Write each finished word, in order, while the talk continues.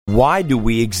Why do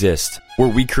we exist? Were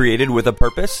we created with a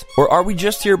purpose, or are we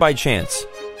just here by chance?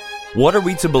 What are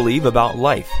we to believe about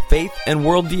life, faith, and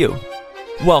worldview?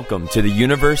 Welcome to The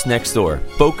Universe Next Door,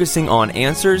 focusing on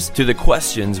answers to the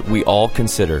questions we all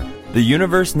consider. The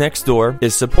Universe Next Door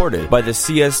is supported by the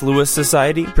C.S. Lewis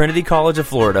Society, Trinity College of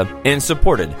Florida, and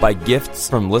supported by gifts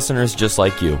from listeners just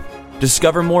like you.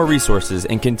 Discover more resources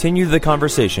and continue the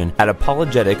conversation at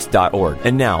apologetics.org.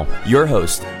 And now, your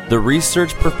host, the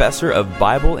research professor of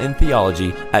Bible and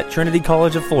theology at Trinity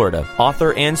College of Florida,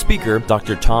 author and speaker,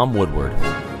 Dr. Tom Woodward.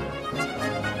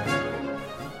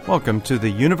 Welcome to the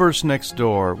Universe Next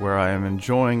Door, where I am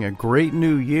enjoying a great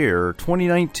new year.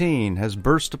 2019 has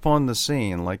burst upon the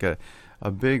scene like a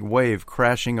big wave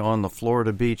crashing on the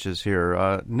Florida beaches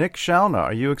here. Nick Shauna,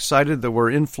 are you excited that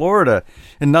we're in Florida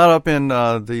and not up in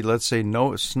the, let's say,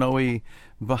 snowy,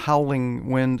 howling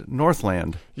wind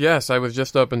Northland? Yes, I was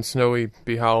just up in snowy,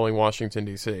 behowling Washington,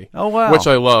 D.C. Oh, wow. Which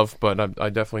I love, but I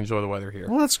definitely enjoy the weather here.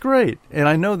 Well, that's great. And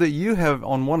I know that you have,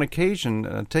 on one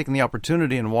occasion, taken the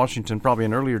opportunity in Washington, probably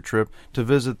an earlier trip, to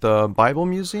visit the Bible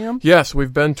Museum? Yes,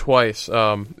 we've been twice.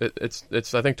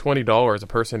 It's I think, $20 a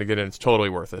person to get in. It's totally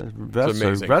worth it. It's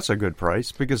amazing. That's a good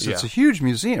price, because it's a huge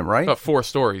museum, right? About 4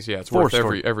 stories, yeah. It's worth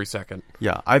every second.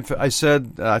 Yeah, I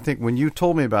said, I think when you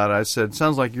told me about it, I said,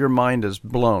 sounds like your mind is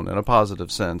blown in a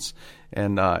positive sense.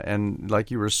 And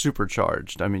like you were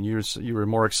supercharged. I mean, you were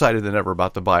more excited than ever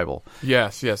about the Bible.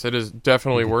 Yes, it is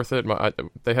definitely worth it.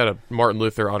 They had a Martin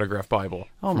Luther autographed Bible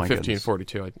from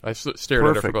 1542. I stared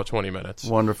at it for about 20 minutes.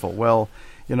 Wonderful. Well,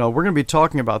 we're going to be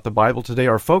talking about the Bible today.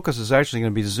 Our focus is actually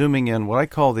going to be zooming in what I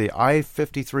call the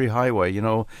I-53 highway.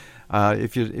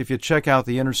 If you check out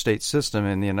the interstate system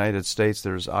in the United States,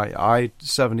 there's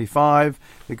I-75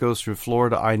 that goes through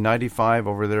Florida, I-95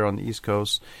 over there on the East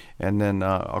Coast, and then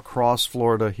across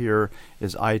Florida here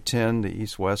is I-10, the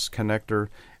east-west connector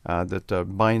that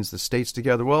binds the states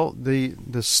together. Well, the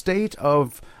state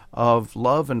of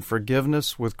love and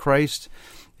forgiveness with Christ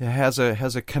has a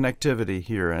connectivity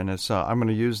here, and it's I'm going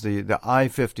to use the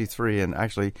I-53, and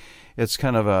actually it's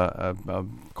kind of a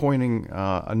coining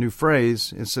a new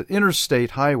phrase. It's an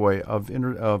interstate highway of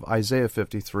Isaiah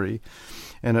 53,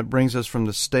 and it brings us from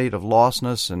the state of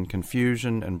lostness and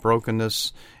confusion and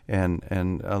brokenness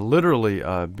and literally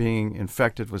being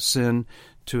infected with sin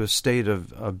to a state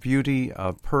of beauty,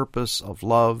 of purpose, of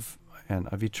love, and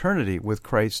of eternity with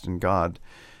Christ and God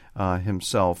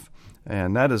Himself.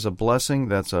 And that is a blessing.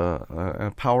 That's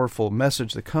a powerful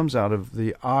message that comes out of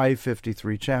the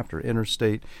I-53 chapter.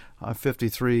 Interstate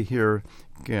 53 here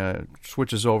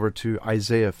switches over to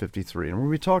Isaiah 53. And we'll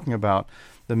be talking about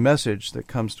the message that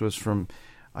comes to us from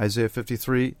Isaiah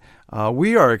 53.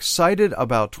 We are excited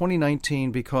about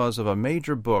 2019 because of a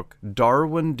major book,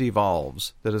 Darwin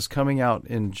Devolves, that is coming out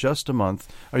in just a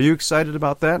month. Are you excited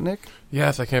about that, Nick?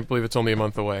 Yes, I can't believe it's only a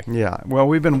month away. Yeah, well,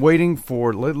 we've been waiting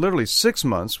for literally 6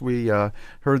 months. We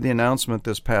heard the announcement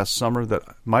this past summer that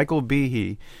Michael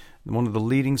Behe, one of the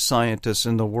leading scientists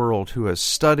in the world who has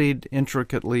studied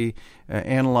intricately,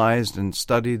 analyzed and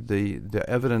studied the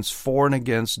evidence for and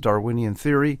against Darwinian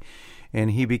theory,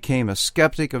 and he became a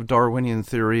skeptic of Darwinian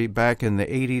theory back in the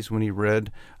 80s when he read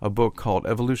a book called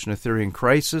Evolution: A Theory in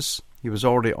Crisis. He was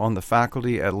already on the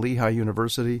faculty at Lehigh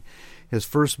University. His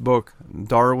first book,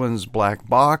 Darwin's Black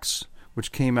Box,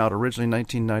 which came out originally in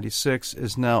 1996,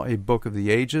 is now a book of the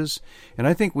ages. And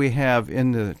I think we have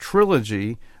in the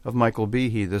trilogy of Michael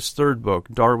Behe, this third book,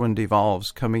 Darwin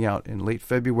Devolves, coming out in late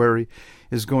February,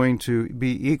 is going to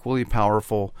be equally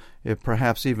powerful, if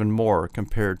perhaps even more,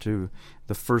 compared to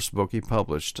the first book he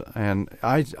published. And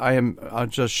I am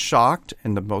just shocked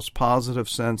in the most positive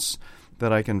sense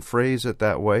that I can phrase it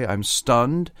that way. I'm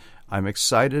stunned. I'm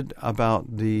excited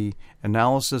about the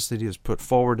analysis that he has put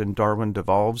forward in Darwin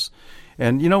Devolves.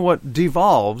 And you know what?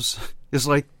 Devolves is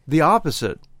like the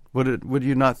opposite. Would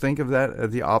you not think of that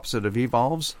as the opposite of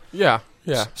evolves? Yeah.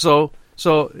 So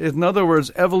in other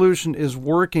words, evolution is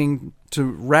working to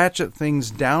ratchet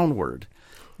things downward.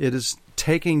 It is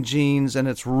taking genes and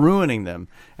it's ruining them.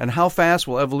 And how fast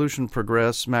will evolution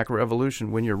progress, macroevolution,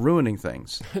 when you're ruining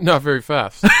things? Not very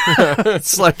fast.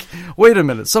 It's like, wait a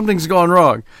minute, something's gone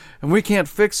wrong, and we can't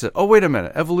fix it. Oh, wait a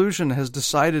minute, evolution has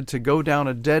decided to go down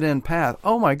a dead-end path.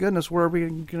 Oh, my goodness, where are we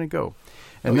going to go?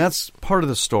 And that's part of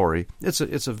the story. It's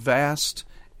a vast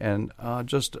and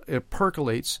just it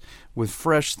percolates with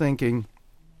fresh thinking,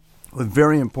 with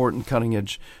very important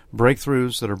cutting-edge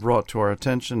breakthroughs that are brought to our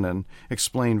attention and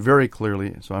explained very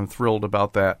clearly, so I'm thrilled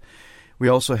about that. We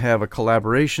also have a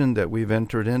collaboration that we've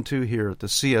entered into here at the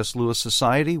C.S. Lewis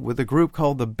Society with a group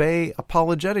called the Bay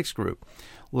Apologetics Group,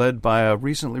 led by a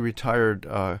recently retired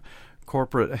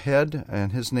corporate head,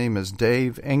 and his name is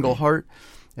Dave Engelhardt.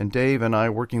 And Dave and I,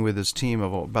 working with his team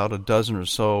of about a dozen or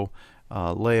so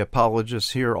lay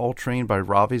apologists here, all trained by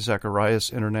Ravi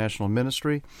Zacharias International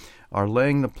Ministry, are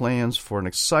laying the plans for an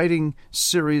exciting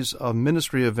series of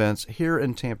ministry events here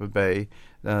in Tampa Bay,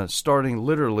 starting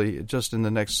literally just in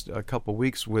the next couple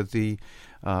weeks with the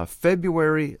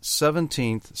February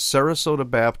 17th Sarasota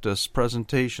Baptist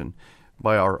presentation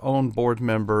by our own board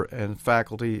member and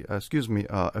faculty,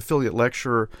 affiliate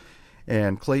lecturer,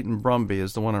 and Clayton Brumby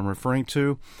is the one I'm referring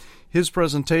to. His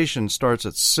presentation starts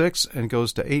at 6 and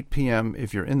goes to 8 p.m.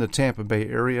 If you're in the Tampa Bay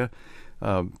area,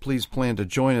 please plan to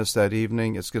join us that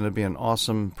evening. It's going to be an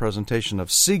awesome presentation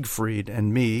of Siegfried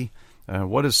and Me.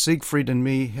 What is Siegfried and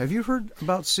Me? Have you heard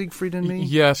about Siegfried and Me?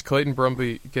 Yes, Clayton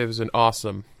Brumby gives an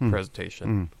awesome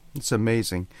presentation. It's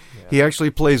amazing. Yeah. He actually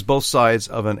plays both sides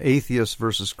of an atheist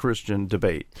versus Christian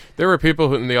debate. There were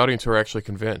people in the audience who were actually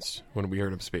convinced when we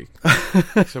heard him speak.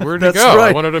 So where'd he go? Right.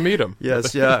 I wanted to meet him.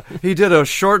 Yes, yeah. He did a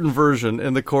shortened version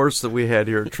in the course that we had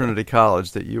here at Trinity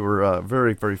College that you were a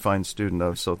very, very fine student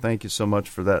of. So thank you so much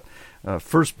for that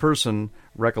first-person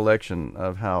recollection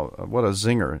of what a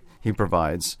zinger he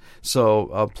provides.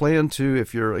 So plan to,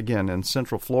 if you're, again, in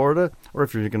Central Florida, or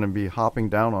if you're going to be hopping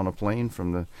down on a plane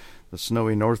from the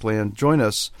snowy Northland, join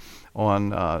us on,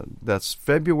 that's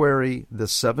February the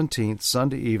 17th,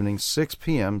 Sunday evening, 6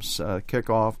 p.m.,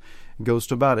 kickoff, goes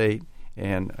to about 8,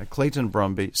 and Clayton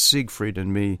Brumby, Siegfried,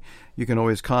 and me. You can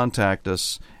always contact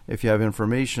us if you have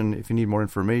information, if you need more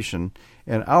information,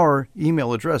 and our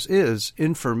email address is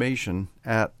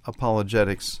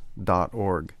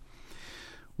information@apologetics.org.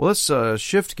 Well, let's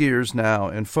shift gears now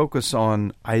and focus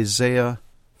on Isaiah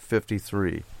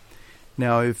 53.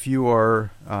 Now, if you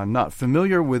are not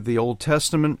familiar with the Old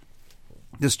Testament,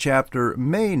 this chapter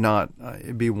may not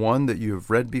be one that you have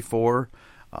read before.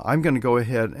 I'm going to go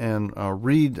ahead and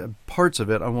read parts of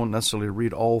it. I won't necessarily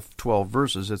read all 12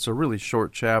 verses. It's a really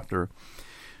short chapter.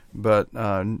 But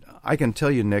I can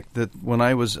tell you, Nick, that when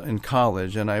I was in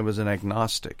college and I was an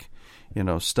agnostic,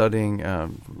 studying,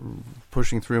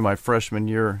 pushing through my freshman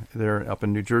year there up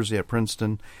in New Jersey at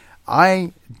Princeton,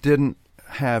 I didn't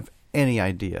have any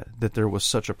idea that there was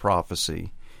such a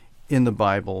prophecy in the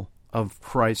Bible of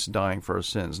Christ dying for our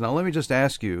sins. Now, let me just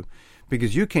ask you,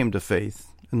 because you came to faith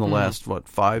in the last,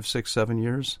 5, 6, 7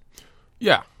 years?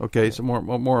 Yeah. Okay, so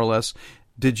more or less.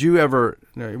 Did you ever,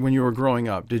 when you were growing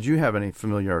up, did you have any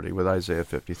familiarity with Isaiah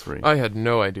 53? I had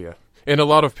no idea. And a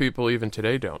lot of people even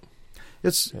today don't.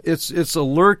 It's a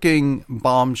lurking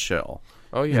bombshell.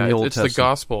 Oh, yeah. In the Old it's Testament. The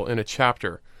gospel in a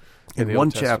chapter. In one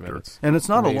chapter. And it's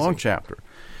not amazing. A long chapter.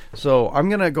 So I'm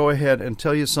going to go ahead and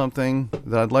tell you something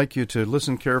that I'd like you to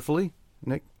listen carefully.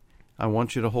 Nick, I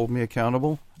want you to hold me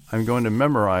accountable. I'm going to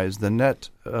memorize the Net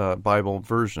Bible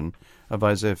version of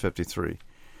Isaiah 53.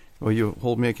 Will you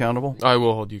hold me accountable? I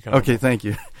will hold you accountable. Okay, thank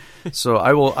you. So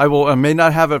I may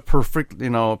not have it perfectly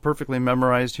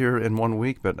memorized here in 1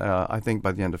 week, but I think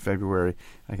by the end of February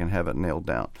I can have it nailed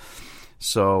down.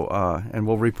 So, and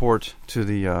we'll report to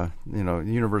the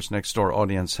Universe Next Door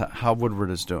audience how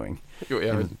Woodward is doing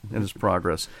in his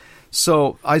progress.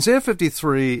 So, Isaiah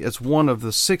 53 is one of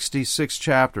the 66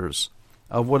 chapters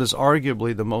of what is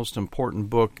arguably the most important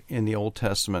book in the Old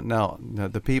Testament. Now,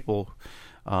 the people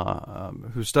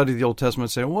who study the Old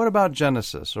Testament say, what about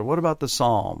Genesis, or what about the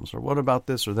Psalms, or what about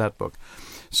this or that book?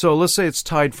 So let's say it's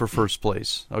tied for first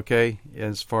place, okay,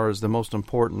 as far as the most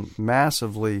important,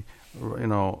 massively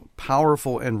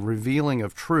powerful and revealing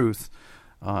of truth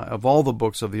of all the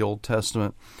books of the Old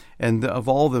Testament, and of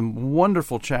all the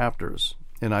wonderful chapters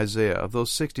in Isaiah. Of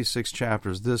those 66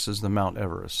 chapters, this is the Mount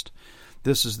Everest.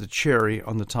 This is the cherry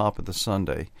on the top of the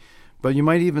sundae. But you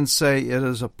might even say it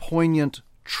is a poignant,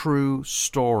 true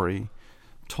story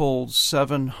told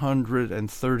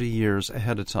 730 years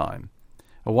ahead of time.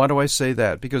 Why do I say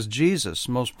that? Because Jesus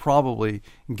most probably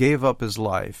gave up his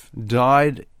life,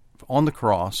 died on the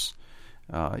cross.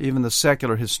 Even the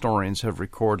secular historians have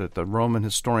recorded. The Roman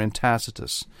historian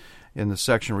Tacitus, in the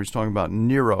section where he's talking about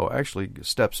Nero, actually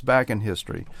steps back in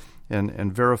history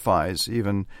and verifies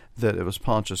even that it was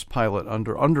Pontius Pilate,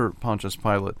 under Pontius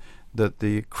Pilate, that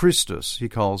the Christus, he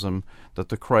calls him, that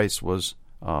the Christ was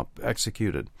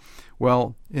executed.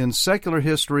 Well, in secular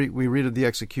history, we read of the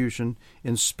execution.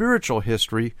 In spiritual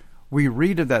history, we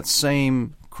read of that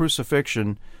same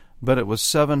crucifixion, but it was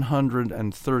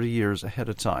 730 years ahead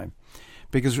of time.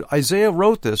 Because Isaiah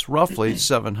wrote this roughly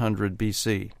 700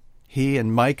 B.C. He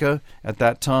and Micah at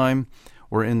that time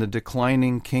were in the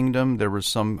declining kingdom. There were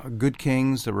some good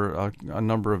kings. There were a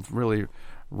number of really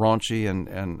raunchy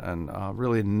and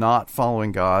really not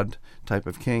following God type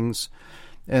of kings.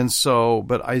 And so,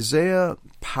 but Isaiah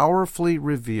powerfully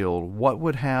revealed what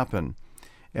would happen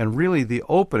And really the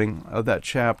opening of that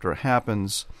chapter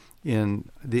happens in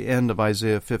the end of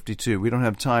Isaiah 52. We don't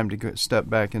have time to step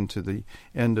back into the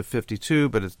end of 52,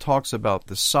 but it talks about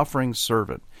the suffering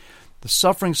servant. The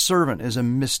suffering servant is a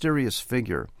mysterious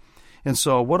figure. And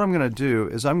so what I'm going to do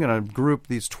is I'm going to group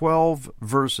these 12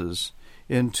 verses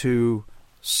into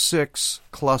 6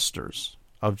 clusters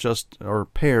of or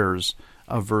pairs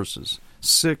of verses.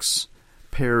 6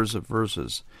 pairs of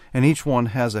verses. And each one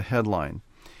has a headline.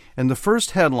 And the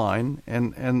first headline,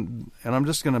 and I'm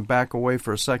just going to back away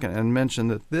for a second and mention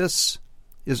that this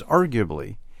is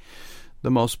arguably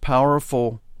the most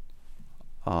powerful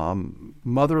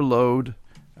mother-lode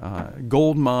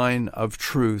gold mine of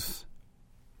truth,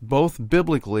 both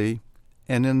biblically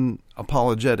and in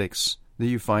apologetics, that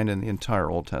you find in the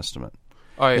entire Old Testament.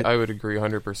 I would agree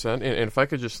 100%. And if I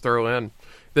could just throw in,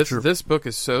 this book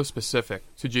is so specific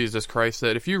to Jesus Christ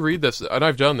that if you read this, and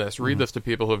I've done this, read this to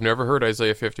people who have never heard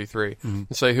Isaiah 53 and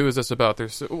say, who is this about?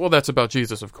 Well, that's about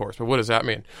Jesus, of course, but what does that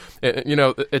mean?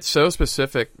 It's so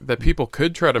specific that people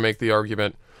could try to make the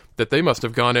argument that they must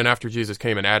have gone in after Jesus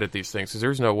came and added these things, because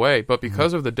there's no way. But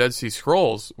because of the Dead Sea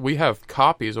Scrolls, we have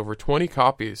copies, over 20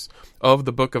 copies, of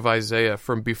the book of Isaiah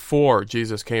from before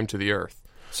Jesus came to the earth.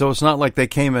 So it's not like they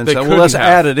came in and said, well, let's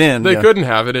add it in. They couldn't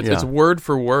have it. It's word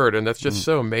for word, and that's just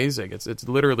so amazing. It's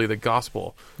literally the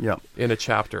gospel in a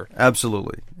chapter.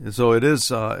 Absolutely. So it is.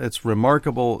 It's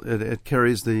remarkable. It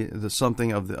carries the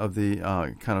something of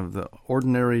the kind of the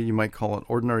ordinary, you might call it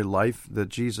ordinary life that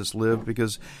Jesus lived,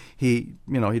 because he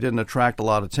didn't attract a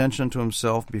lot of attention to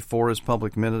himself before his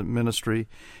public ministry.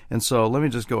 And so let me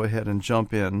just go ahead and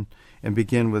jump in and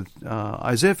begin with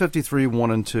Isaiah 53,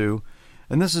 1 and 2.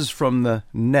 And this is from the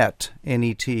NET,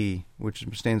 N-E-T, which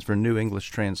stands for New English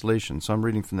Translation. So I'm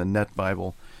reading from the NET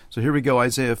Bible. So here we go,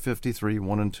 Isaiah 53,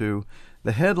 1 and 2.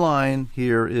 The headline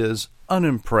here is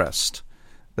Unimpressed.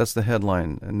 That's the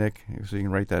headline, Nick, so you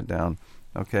can write that down.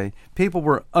 Okay, people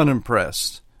were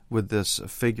unimpressed with this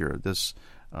figure, this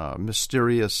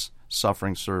mysterious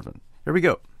suffering servant. Here we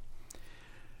go.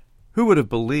 Who would have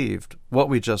believed what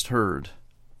we just heard?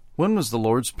 When was the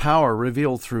Lord's power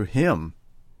revealed through him?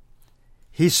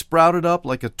 He sprouted up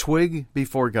like a twig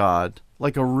before God,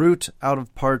 like a root out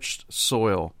of parched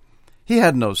soil. He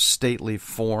had no stately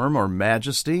form or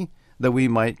majesty that he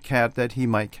might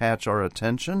catch our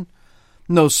attention,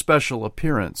 no special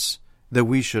appearance that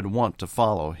we should want to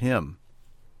follow him.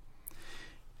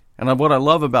 And what I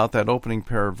love about that opening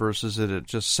pair of verses is that it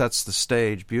just sets the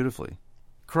stage beautifully.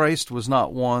 Christ was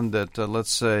not one that,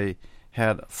 let's say,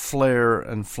 had flair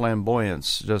and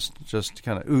flamboyance just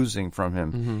kind of oozing from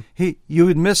him. You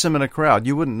would miss him in a crowd.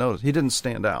 You wouldn't notice. He didn't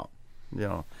stand out.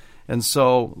 And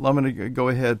so I'm going to go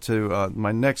ahead to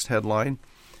my next headline.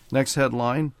 Next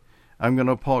headline, I'm going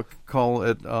to call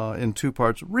it in 2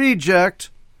 parts, Reject,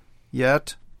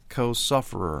 Yet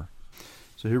Co-Sufferer.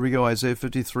 So here we go, Isaiah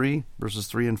 53, verses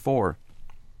 3 and 4.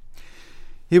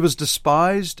 He was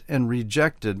despised and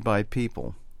rejected by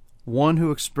people, one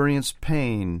who experienced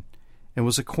pain and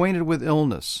was acquainted with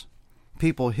illness.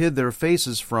 People hid their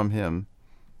faces from him.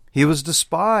 He was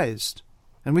despised,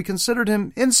 and we considered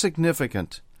him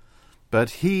insignificant. But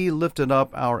he lifted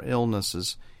up our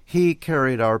illnesses. He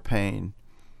carried our pain.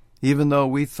 Even though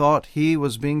we thought he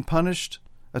was being punished,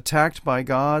 attacked by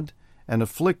God, and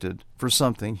afflicted for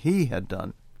something he had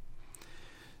done.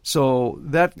 So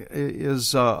that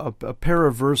is a pair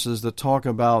of verses that talk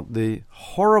about the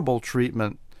horrible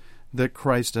treatment that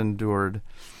Christ endured.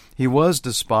 He was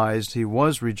despised. He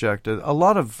was rejected. A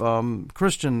lot of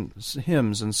Christian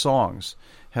hymns and songs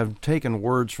have taken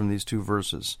words from these 2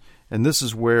 verses. And this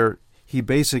is where he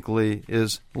basically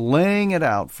is laying it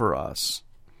out for us.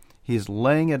 He's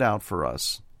laying it out for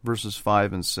us, verses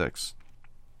 5 and 6.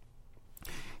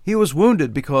 He was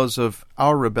wounded because of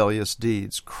our rebellious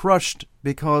deeds, crushed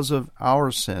because of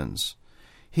our sins.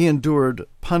 He endured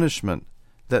punishment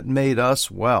that made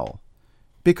us well.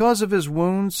 Because of his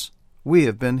wounds, we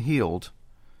have been healed.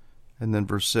 And then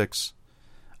verse 6,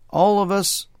 all of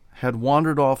us had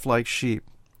wandered off like sheep.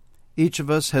 Each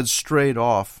of us had strayed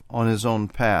off on his own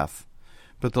path.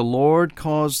 But the Lord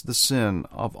caused the sin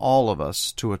of all of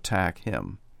us to attack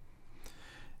him.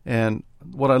 And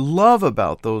what I love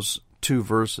about those 2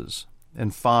 verses, in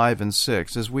 5 and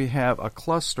 6, is we have a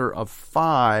cluster of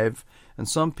 5, and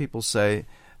some people say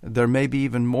there may be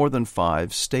even more than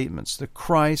 5 statements that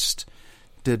Christ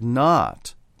did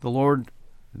not, the Lord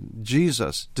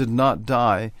Jesus did not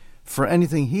die for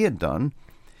anything he had done.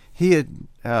 He had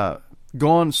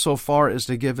gone so far as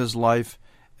to give his life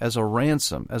as a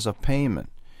ransom, as a payment,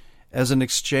 as an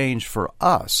exchange for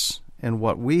us and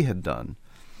what we had done.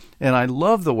 And I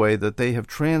love the way that they have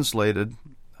translated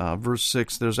verse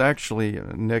 6, there's actually,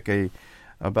 Nick,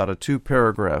 about a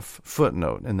 2-paragraph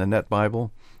footnote in the Net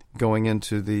Bible going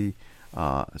into the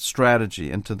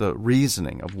strategy, into the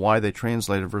reasoning of why they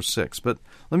translated verse 6. But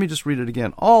let me just read it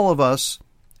again. All of us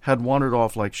had wandered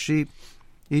off like sheep.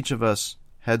 Each of us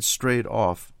had strayed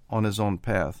off on his own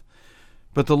path.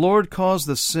 But the Lord caused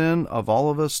the sin of all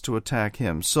of us to attack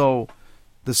him. So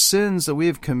the sins that we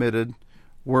have committed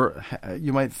were,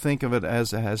 you might think of it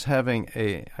as having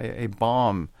a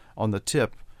bomb on the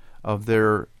tip of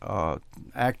their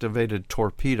activated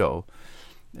torpedo.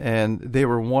 And they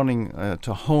were wanting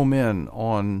to home in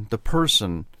on the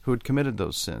person who had committed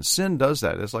those sins. Sin does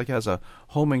that. It's like it has a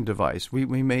homing device. We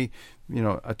may,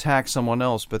 attack someone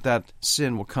else, but that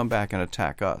sin will come back and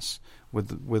attack us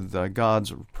with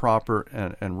God's proper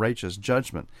and righteous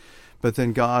judgment. But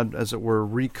then God, as it were,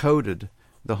 recoded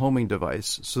the homing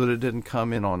device so that it didn't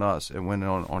come in on us. It went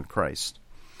on Christ.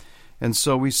 And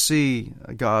so we see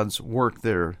God's work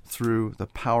there through the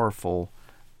powerful,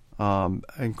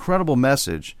 incredible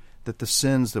message that the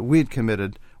sins that we had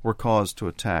committed were caused to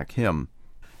attack him.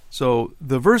 So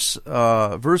the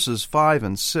verses 5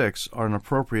 and 6 are an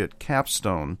appropriate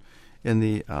capstone in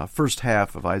the first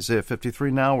half of Isaiah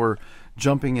 53. Now we're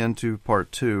jumping into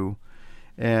part 2.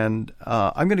 And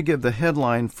I'm going to give the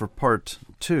headline for part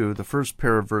 2, the first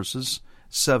pair of verses,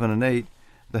 7 and 8.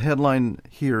 The headline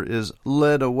here is,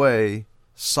 Led Away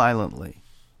Silently.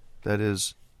 That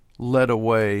is, led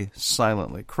away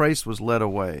silently. Christ was led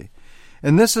away.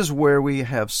 And this is where we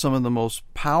have some of the most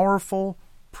powerful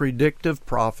predictive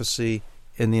prophecy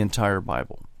in the entire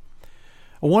Bible.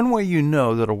 One way you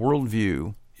know that a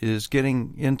worldview is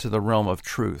getting into the realm of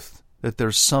truth, that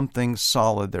there's something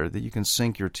solid there that you can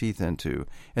sink your teeth into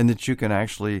and that you can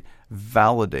actually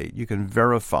validate, you can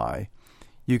verify,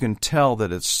 you can tell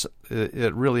that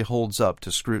it really holds up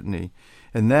to scrutiny.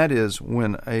 And that is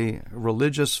when a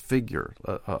religious figure,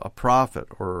 a prophet,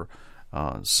 or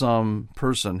some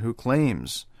person who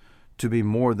claims to be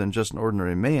more than just an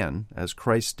ordinary man, as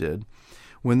Christ did,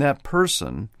 when that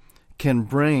person can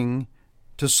bring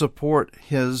to support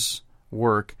his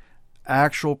work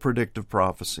actual predictive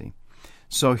prophecy.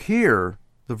 So here,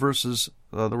 the verses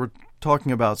that we're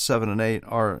talking about, 7 and 8,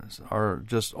 are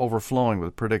just overflowing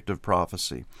with predictive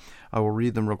prophecy. I will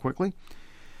read them real quickly.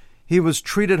 He was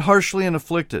treated harshly and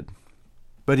afflicted,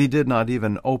 but he did not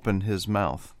even open his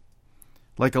mouth.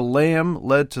 Like a lamb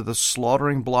led to the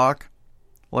slaughtering block,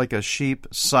 like a sheep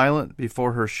silent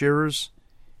before her shearers,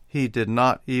 he did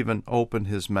not even open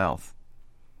his mouth.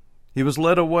 He was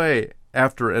led away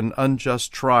after an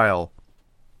unjust trial,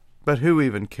 but who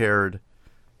even cared?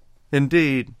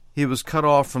 Indeed, he was cut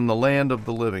off from the land of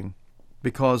the living.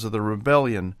 Because of the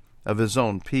rebellion of his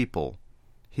own people,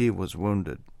 he was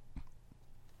wounded.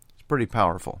 It's pretty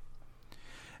powerful.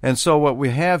 And so what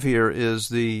we have here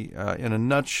is in a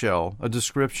nutshell, a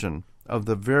description of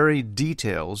the very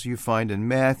details you find in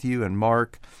Matthew and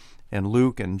Mark and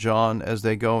Luke and John as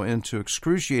they go into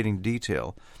excruciating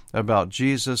detail about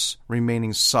Jesus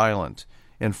remaining silent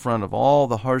in front of all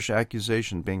the harsh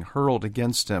accusation being hurled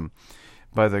against him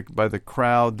by the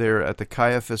crowd there at the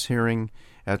Caiaphas hearing,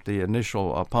 at the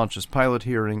initial Pontius Pilate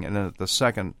hearing, and then at the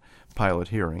second Pilate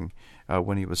hearing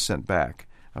when he was sent back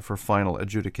for final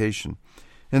adjudication.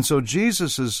 And so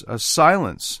Jesus'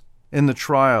 silence in the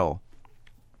trial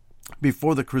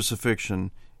before the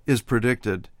crucifixion is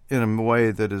predicted in a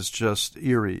way that is just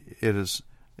eerie. It is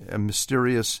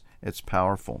mysterious. It's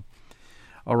powerful.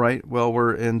 All right, well,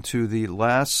 we're into the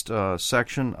last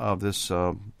section of this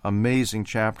amazing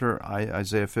chapter,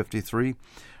 Isaiah 53,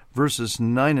 verses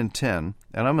 9 and 10,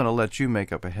 and I'm going to let you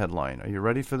make up a headline. Are you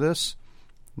ready for this,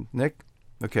 Nick?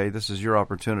 Okay, this is your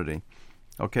opportunity.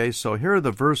 Okay, so here are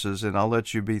the verses, and I'll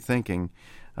let you be thinking.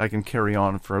 I can carry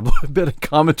on for a bit of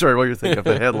commentary while you're thinking of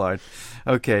the headline.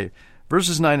 Okay,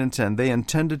 verses 9 and 10. They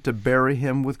intended to bury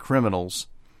him with criminals,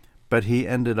 but he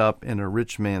ended up in a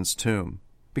rich man's tomb,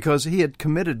 because he had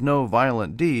committed no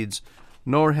violent deeds,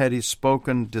 nor had he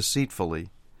spoken deceitfully.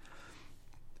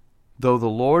 Though the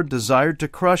Lord desired to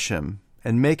crush him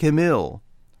and make him ill,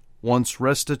 once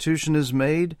restitution is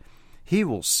made, he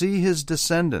will see his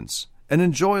descendants and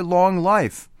enjoy long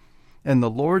life, and the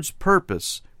Lord's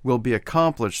purpose will be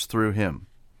accomplished through him.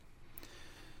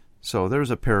 So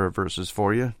there's a pair of verses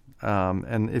for you.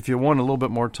 And if you want a little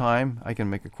bit more time, I can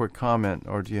make a quick comment,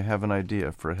 or do you have an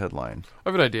idea for a headline? I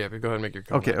have an idea, but go ahead and make your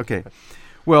comment. Okay.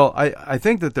 Well, I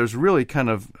think that there's really kind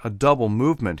of a double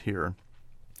movement here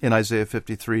in Isaiah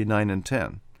 53, 9 and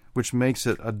 10, which makes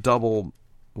it a double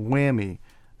whammy,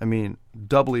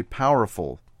 doubly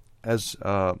powerful as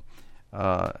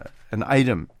an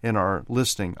item in our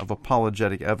listing of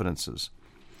apologetic evidences.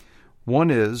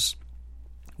 One is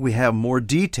we have more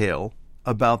detail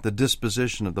about the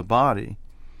disposition of the body,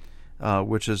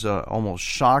 which is almost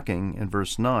shocking in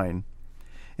verse 9.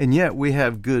 And yet we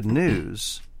have good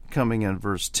news coming in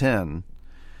verse 10,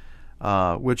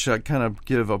 which kind of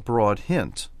give a broad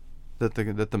hint that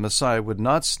the Messiah would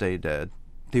not stay dead.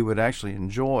 He would actually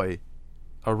enjoy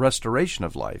a restoration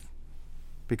of life,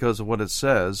 because of what it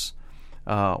says.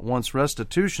 Once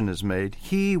restitution is made,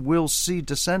 he will see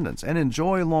descendants and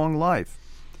enjoy long life,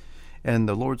 and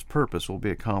the Lord's purpose will be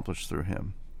accomplished through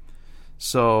him.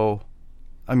 So,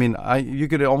 I mean, you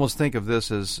could almost think of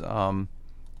this as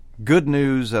good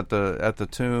news at the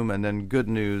tomb, and then good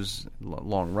news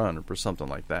long run, or something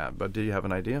like that. But do you have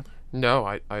an idea? No,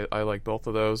 I like both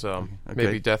of those. Okay.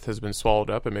 Maybe death has been swallowed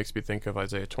up. It makes me think of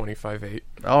Isaiah 25:8.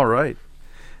 All right.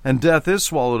 And death is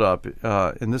swallowed up,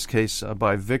 in this case,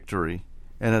 by victory.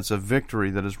 And it's a victory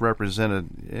that is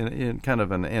represented in kind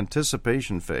of an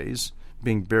anticipation phase,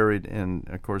 being buried in,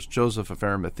 of course, Joseph of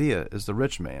Arimathea is the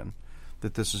rich man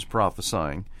that this is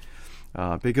prophesying.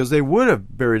 Because they would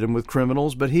have buried him with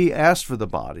criminals, but he asked for the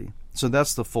body. So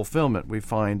that's the fulfillment we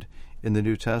find in the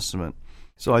New Testament.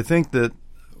 So I think that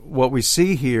what we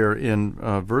see here in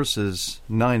verses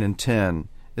 9 and 10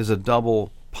 is a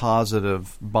double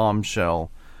positive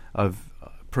bombshell of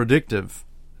predictive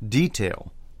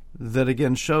detail that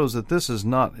again shows that this is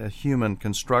not a human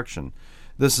construction.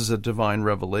 This is a divine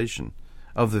revelation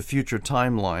of the future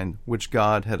timeline which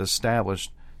God had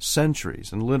established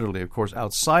centuries, and literally, of course,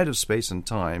 outside of space and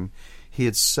time. He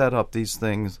had set up these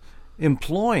things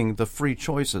employing the free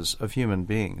choices of human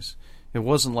beings. It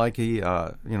wasn't like he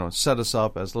set us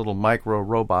up as little micro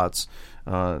robots,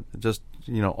 just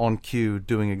on cue,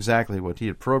 doing exactly what he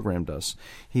had programmed us.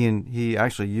 He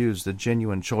actually used the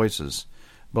genuine choices,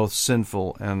 both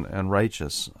sinful and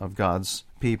righteous, of God's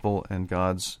people and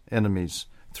God's enemies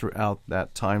throughout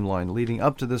that timeline leading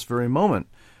up to this very moment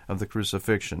of the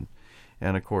crucifixion.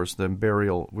 And, of course, the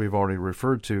burial we've already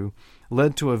referred to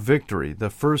led to a victory. The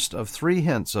first of 3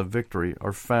 hints of victory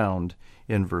are found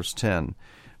in verse 10.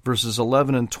 Verses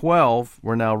 11 and 12,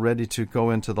 we're now ready to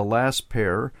go into the last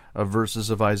pair of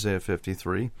verses of Isaiah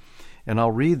 53. And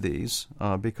I'll read these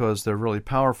because they're really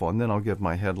powerful, and then I'll give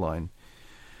my headline.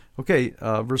 Okay,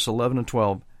 verse 11 and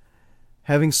 12.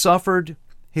 Having suffered,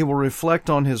 he will reflect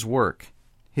on his work.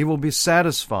 He will be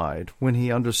satisfied when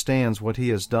he understands what he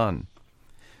has done.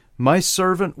 My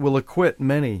servant will acquit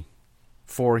many,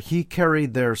 for he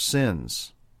carried their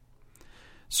sins.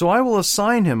 So I will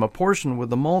assign him a portion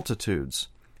with the multitudes.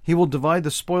 He will divide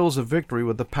the spoils of victory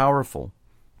with the powerful,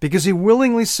 because he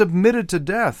willingly submitted to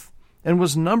death and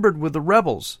was numbered with the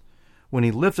rebels when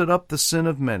he lifted up the sin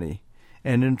of many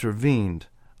and intervened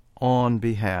on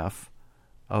behalf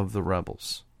of the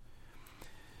rebels.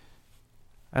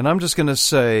 And I'm just going to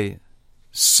say,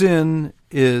 sin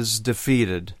is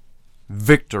defeated.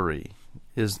 Victory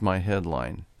is my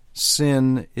headline.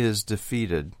 Sin is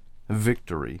defeated.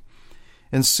 Victory.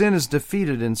 And sin is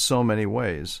defeated in so many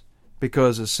ways,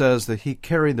 because it says that he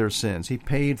carried their sins. He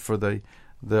paid for the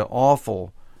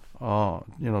awful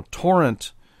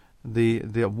torrent,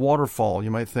 the waterfall,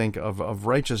 you might think, of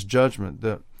righteous judgment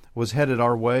that was headed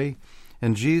our way.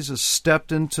 And Jesus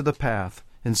stepped into the path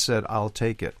and said, I'll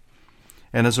take it.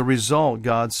 And as a result,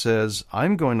 God says,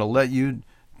 I'm going to let you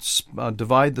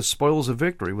divide the spoils of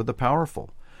victory with the powerful.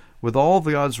 With all of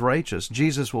God's righteous,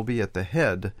 Jesus will be at the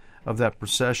head of that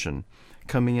procession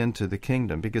coming into the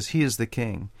kingdom, because he is the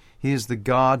king. He is the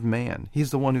God-man. He's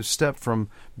the one who stepped from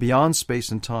beyond space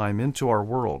and time into our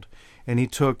world, and he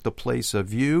took the place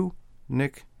of you,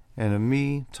 Nick, and of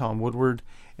me, Tom Woodward,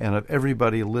 and of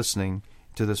everybody listening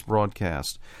to this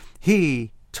broadcast.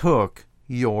 He took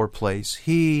your place.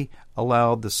 He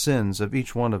allowed the sins of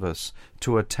each one of us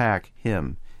to attack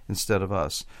him instead of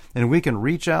us. And we can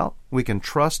reach out, we can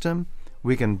trust him,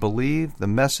 we can believe the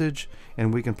message,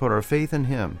 and we can put our faith in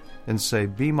him and say,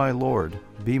 be my Lord,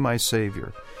 be my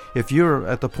Savior. If you're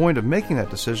at the point of making that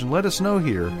decision, let us know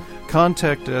here.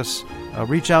 Contact us,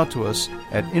 reach out to us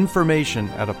at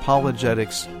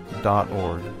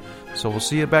information@apologetics.org. So we'll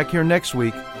see you back here next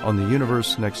week on The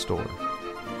Universe Next Door.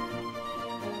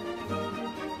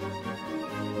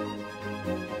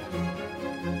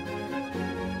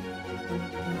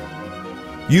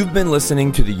 You've been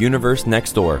listening to The Universe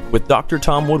Next Door with Dr.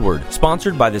 Tom Woodward,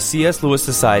 sponsored by the C.S. Lewis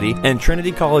Society and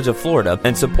Trinity College of Florida,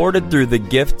 and supported through the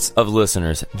gifts of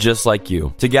listeners just like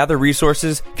you. To gather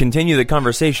resources, continue the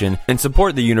conversation, and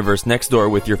support The Universe Next Door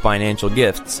with your financial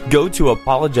gifts, go to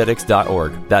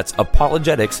apologetics.org. That's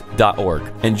apologetics.org.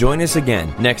 And join us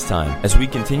again next time as we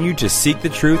continue to seek the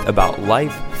truth about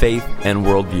life, faith, and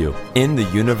worldview in The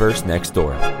Universe Next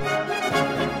Door.